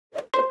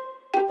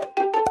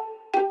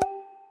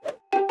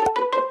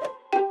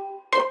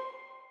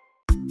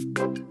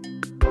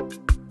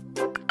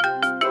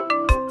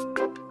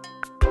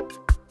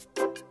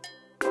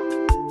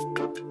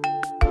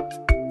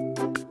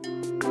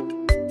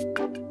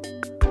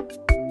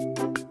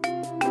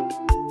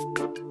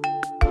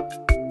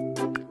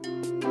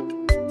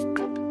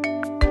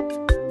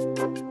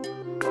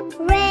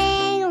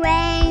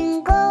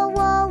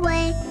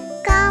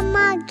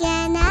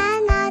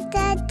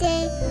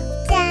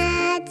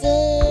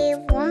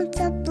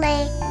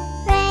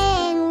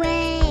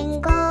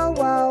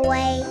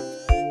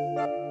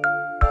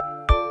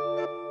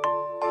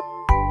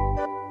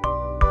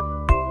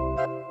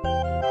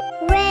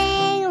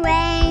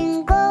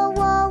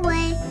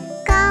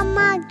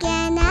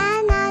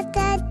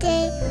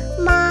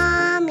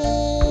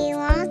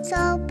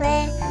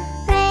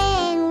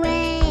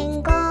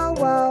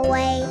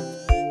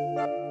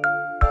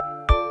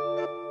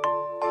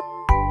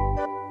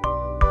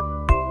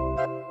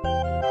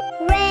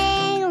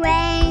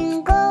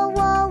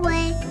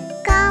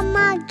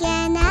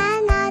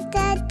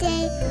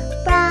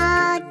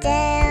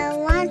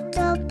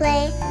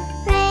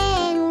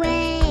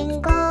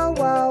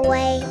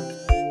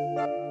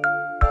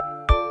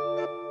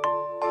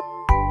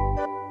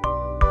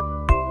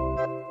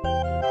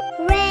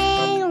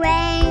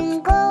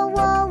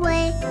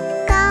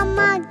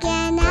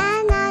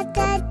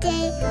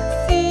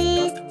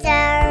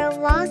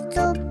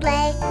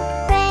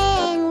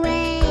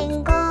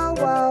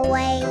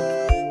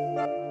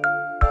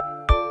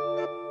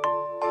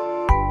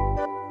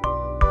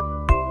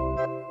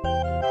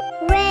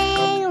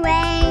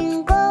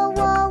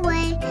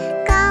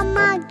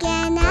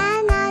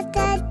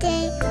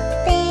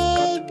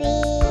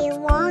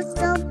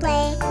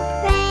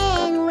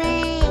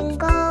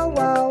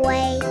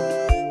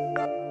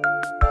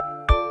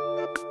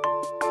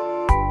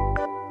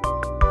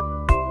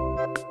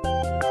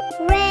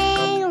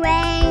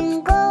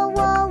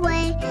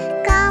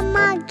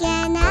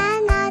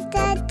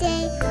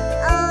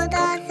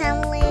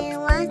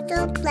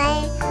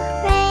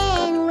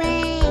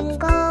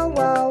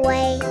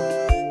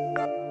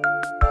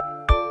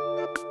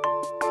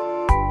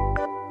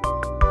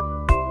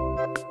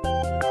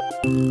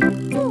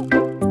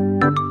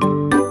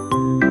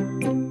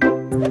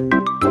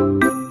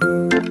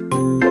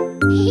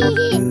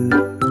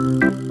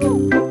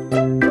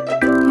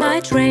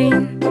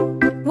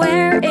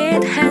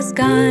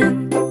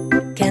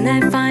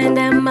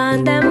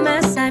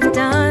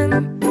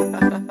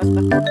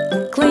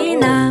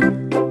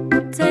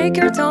take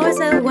your toys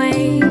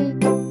away.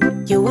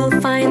 You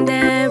will find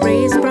there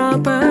is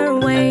proper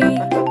way.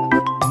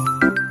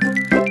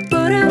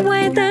 Put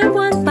away them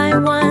one by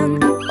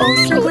one.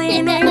 Also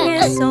cleaning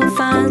is so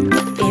fun.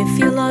 If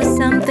you lost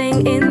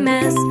something in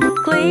mess,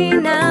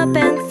 clean up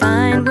and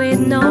find with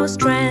no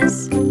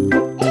stress.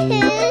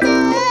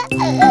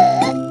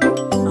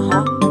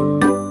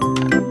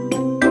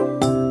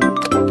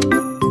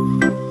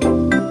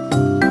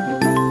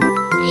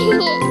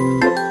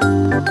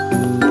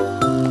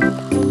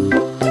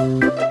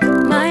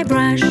 My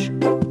brush,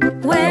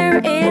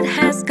 where it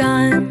has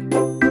gone?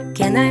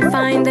 Can I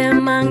find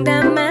among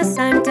the mess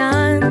I've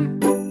done?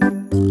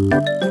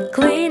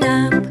 Clean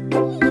up,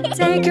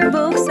 take your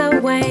books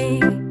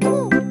away.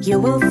 You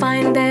will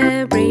find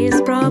there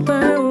is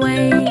proper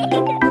way.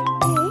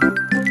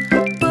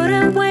 Put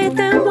away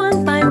them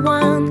one by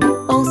one.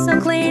 Also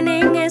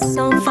cleaning is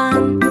so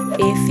fun.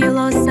 If you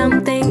lost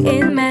something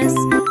in mess,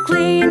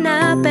 clean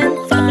up and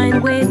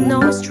find with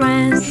no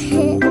stress.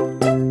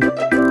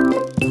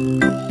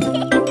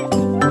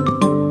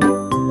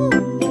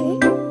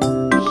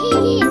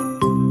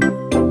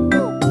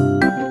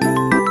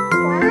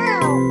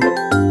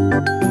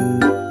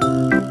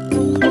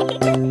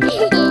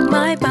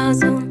 My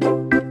puzzle,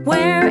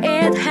 where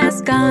it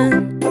has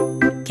gone?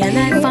 Can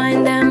I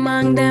find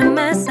among the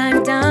mess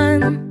I've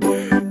done?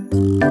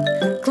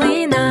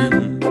 Clean up,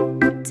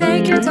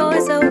 take your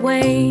toys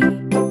away.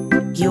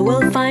 You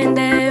will find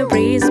there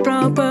is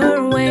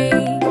proper way.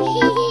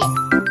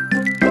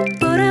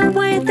 Put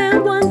away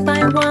them one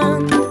by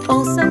one.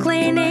 Also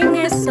cleaning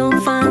is so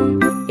fun.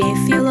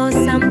 If you lost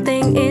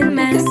something in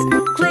mess,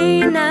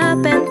 clean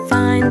up and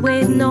find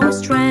with no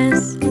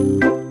stress.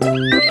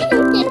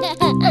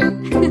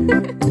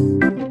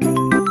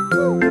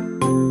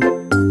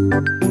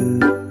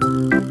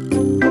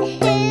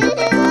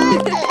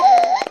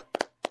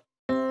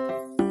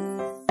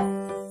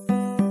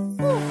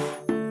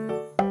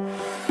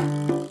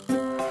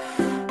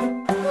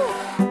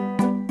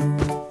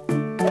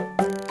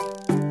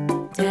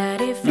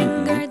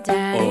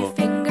 Daddy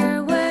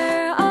finger,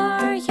 where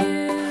are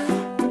you?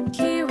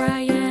 Here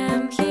I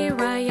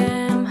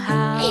am,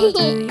 how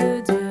do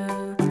you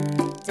do?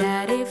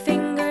 Daddy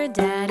finger,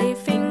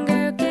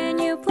 can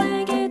you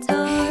play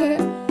guitar?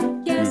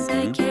 Yes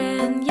I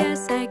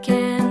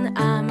can,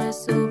 I'm a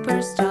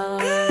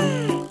superstar.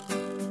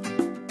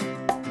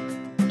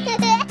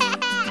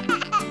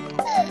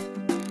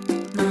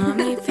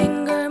 Mommy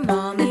finger,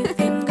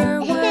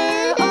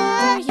 where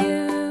are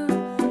you?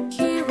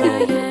 Here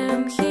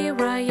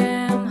I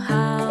am,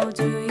 how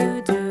do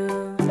you do?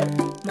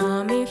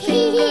 Mommy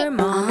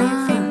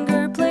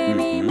finger, play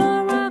me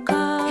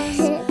maracas.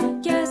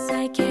 Yes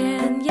I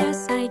can,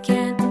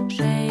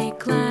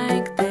 shake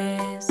like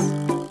this.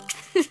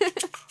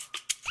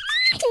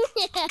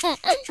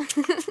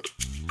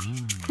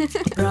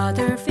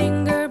 Brother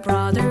finger,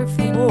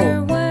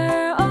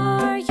 where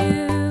are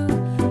you?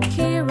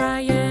 Here I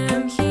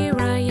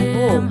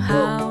am,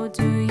 how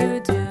do you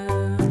do?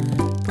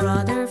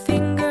 Brother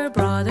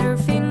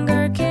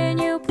finger, can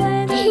you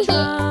play the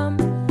drum?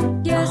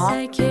 Yes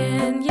I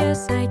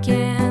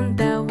can,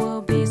 that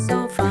will be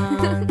so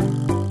fun.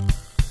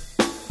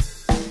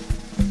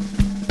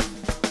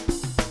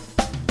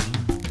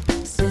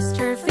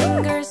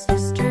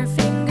 Sister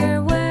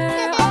finger,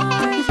 where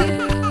are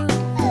you?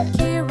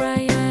 Here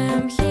I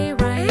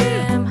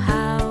am,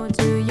 how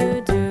do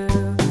you do?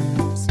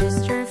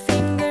 Sister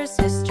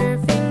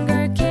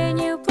finger, can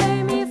you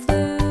play me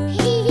flute?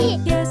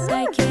 Yes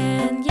I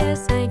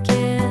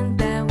can,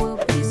 that will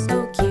be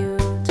so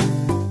cute.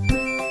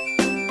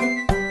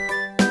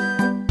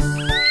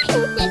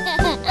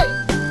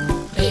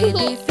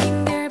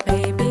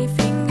 Baby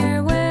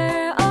finger,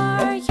 where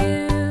are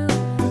you?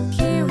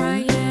 Here I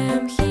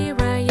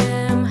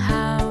am,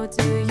 how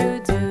do you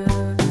do?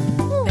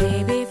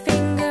 Baby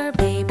finger,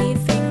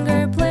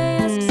 play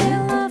a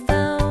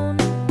xylophone.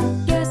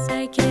 Yes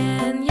I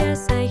can,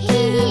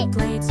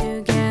 play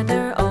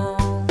together all.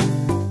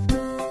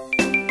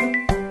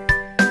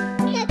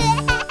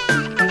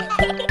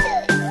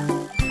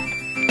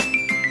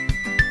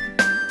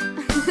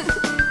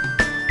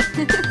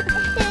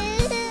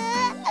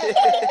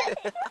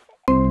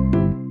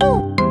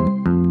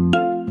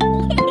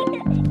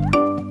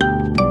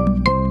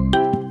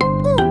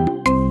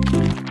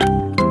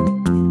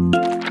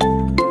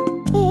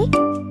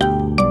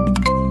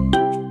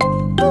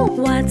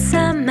 What's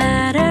the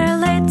matter,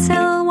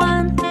 little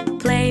one?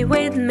 Play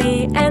with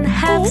me and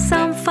have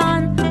some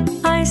fun.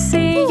 I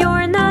see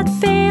you're not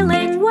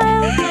feeling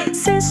well.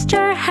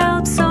 Sister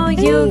help so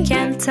you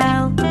can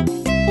tell.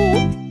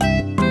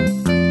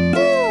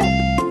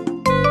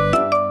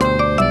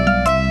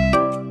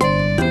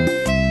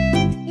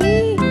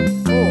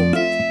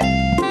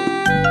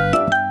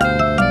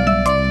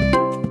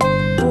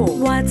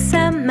 What's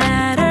the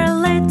matter,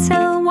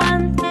 little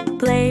one?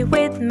 Play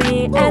with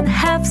me and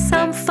have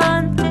some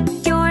fun.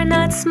 You're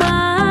not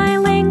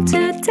smiling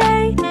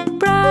today.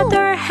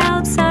 Brother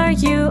helps, are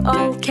you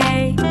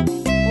okay?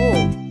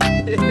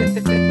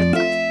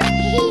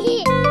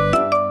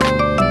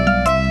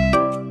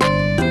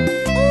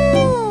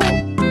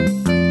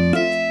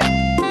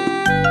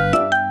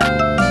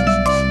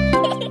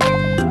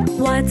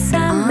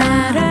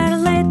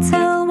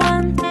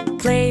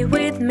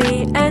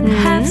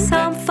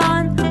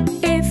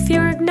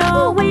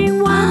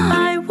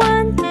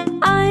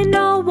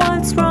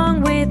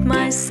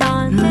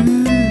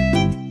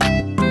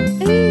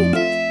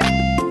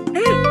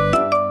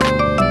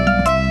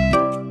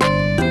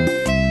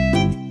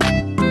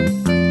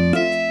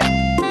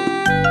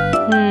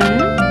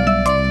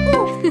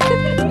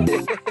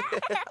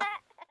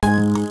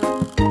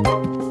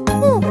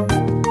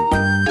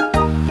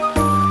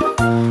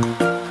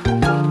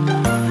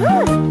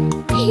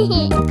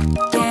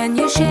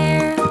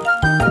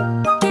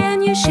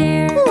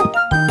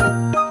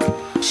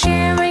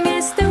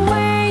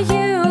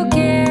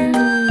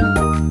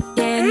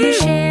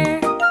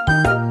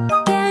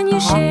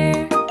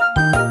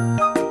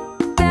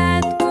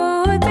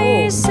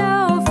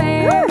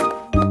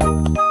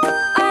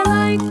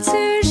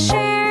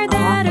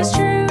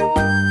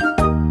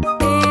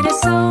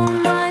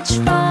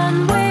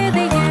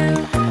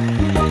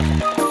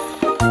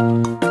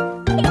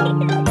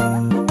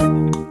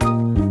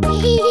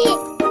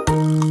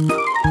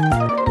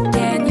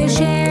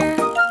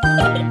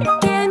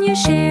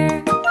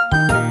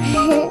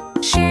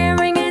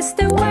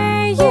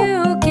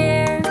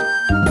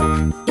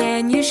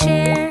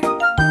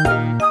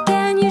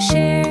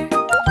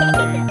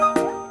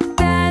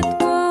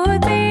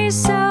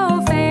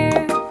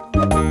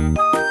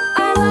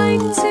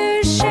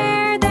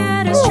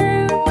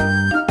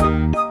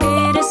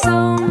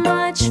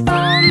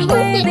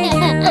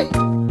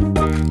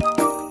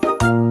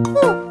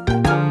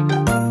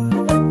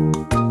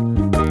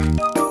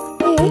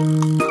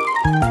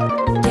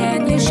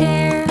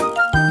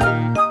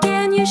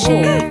 you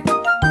share?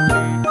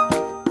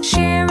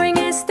 Sharing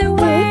is the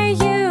way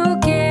you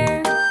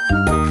care.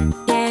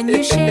 Can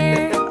you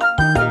share?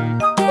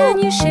 Can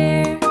you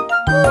share?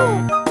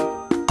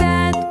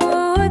 That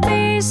would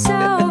be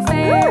so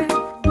fair.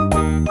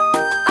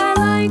 I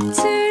like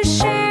to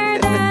share,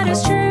 that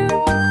is true.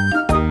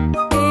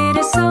 It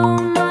is so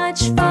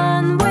much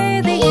fun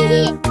with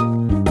you.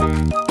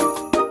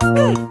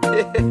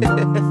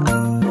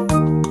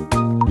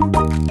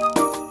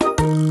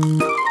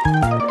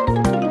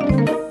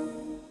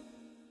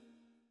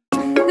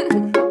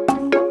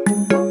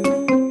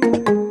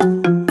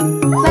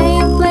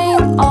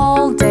 Playing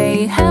all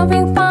day,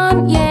 having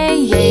fun, yay,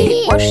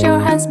 yay. Wash your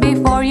hands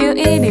before you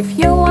eat if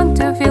you want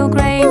to feel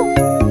great.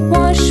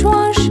 Wash,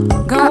 wash,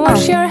 go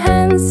wash your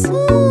hands,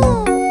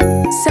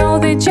 so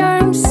the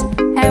germs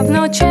have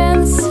no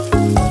chance.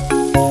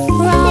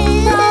 Rub,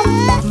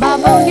 rub,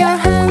 bubble your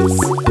hands.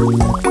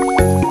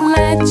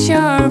 Let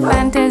your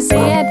fantasy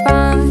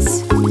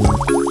advance.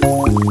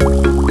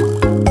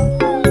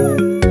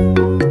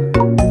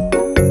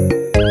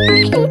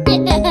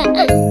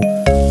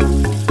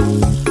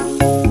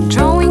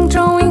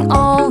 Drawing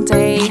all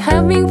day,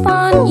 having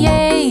fun,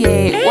 yay,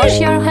 yay. Wash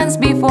your hands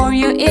before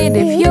you eat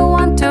if you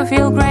want to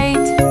feel great.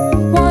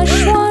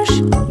 Wash,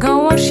 wash,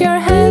 go wash your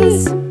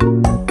hands,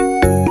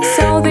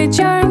 so the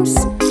germs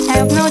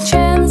have no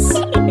chance.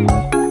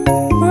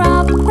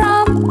 Rub,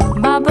 rub,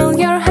 bubble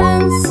your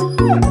hands.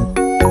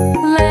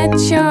 Let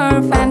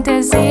your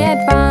fantasy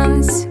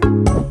advance.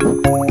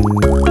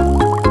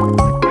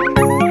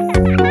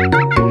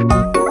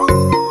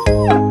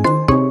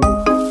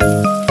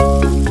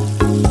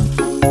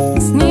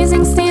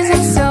 Sneezing,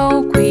 sneezing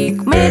so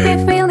quick, maybe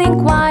feeling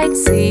quite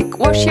sick.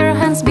 Wash your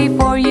hands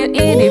before you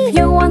eat if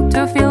you want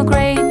to feel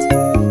great.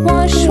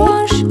 Wash,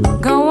 wash,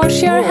 go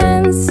wash your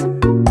hands,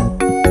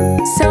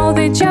 so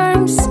the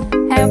germs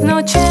have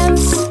no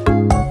chance.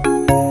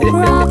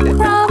 Rub,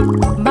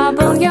 rub,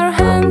 bubble your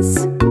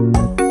hands.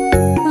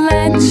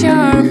 Let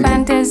your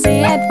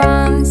fantasy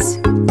advance.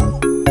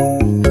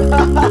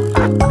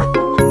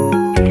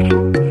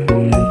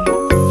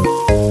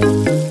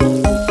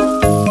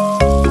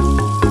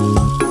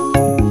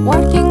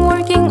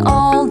 Working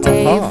all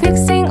day,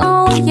 fixing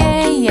all,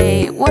 yay,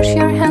 yay. Wash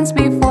your hands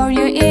before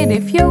you eat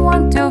if you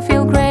want to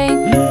feel great.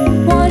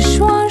 Wash,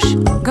 wash,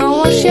 go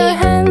wash your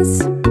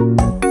hands,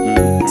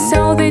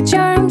 so the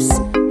germs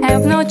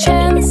have no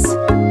chance.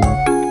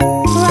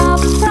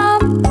 Rub,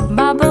 rub,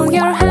 bubble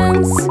your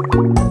hands.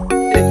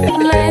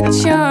 Let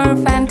your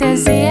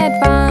fantasy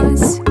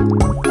advance.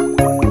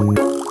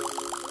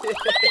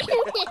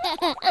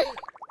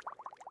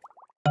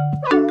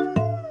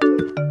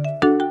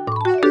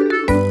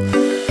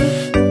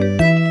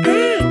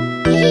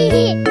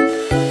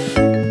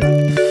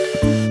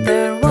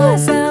 There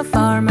was a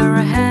farmer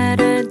who had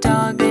a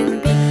dog,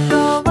 and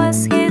Bingo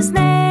was his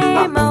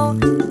name. Oh,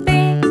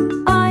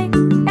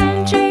 B-I-N-G-O,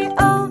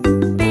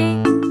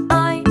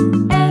 B-I-N-G-O,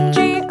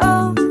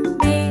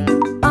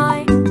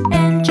 B-I-N-G-O,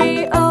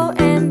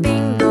 and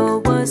Bingo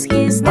was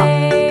his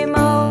name.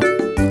 Oh.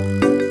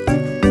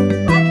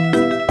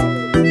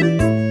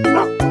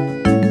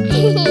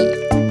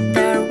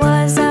 There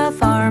was a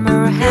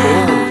farmer who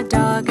had a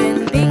dog,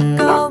 and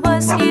Bingo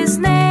was his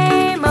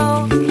name.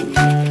 Oh,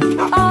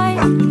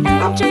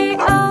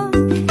 I-N-G-O,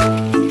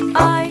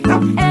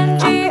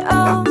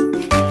 I-N-G-O,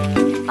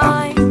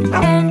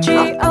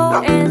 I-N-G-O,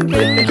 and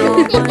Bingo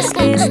was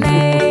his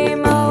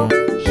name. Oh.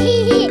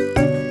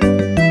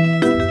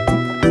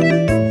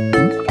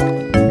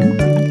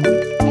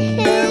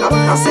 There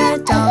was a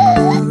dog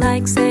who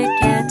likes a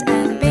cat,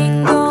 and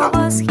Bingo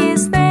was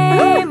his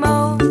name.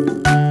 Oh.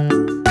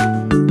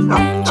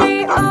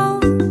 N-G-O,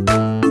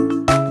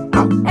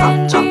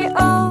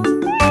 N-G-O,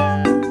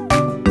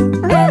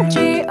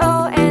 N-G-O,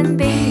 and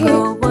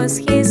Bingo was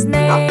his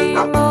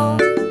name. Oh.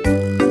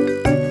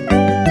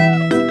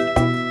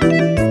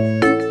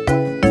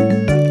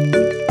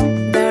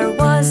 There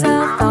was a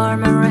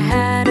farmer who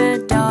had a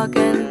dog,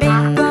 and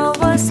Bingo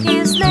was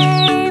his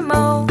name.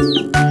 Oh.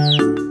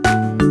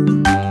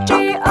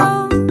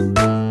 G-O,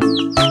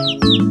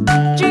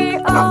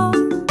 G-O,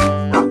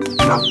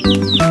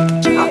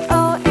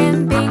 G-O,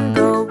 and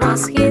Bingo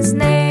was his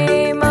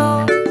name.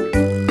 Oh.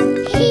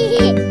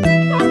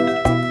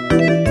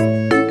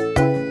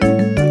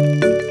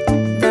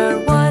 There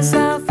was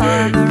a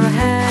farmer who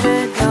had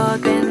a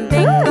dog, and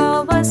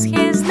Bingo was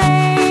his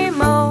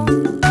name. Oh.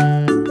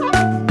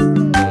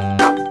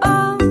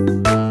 Oh.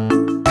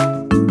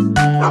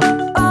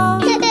 Oh.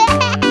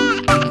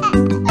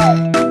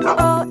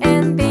 Oh,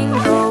 and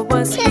Bingo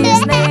was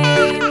his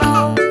name.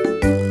 Oh.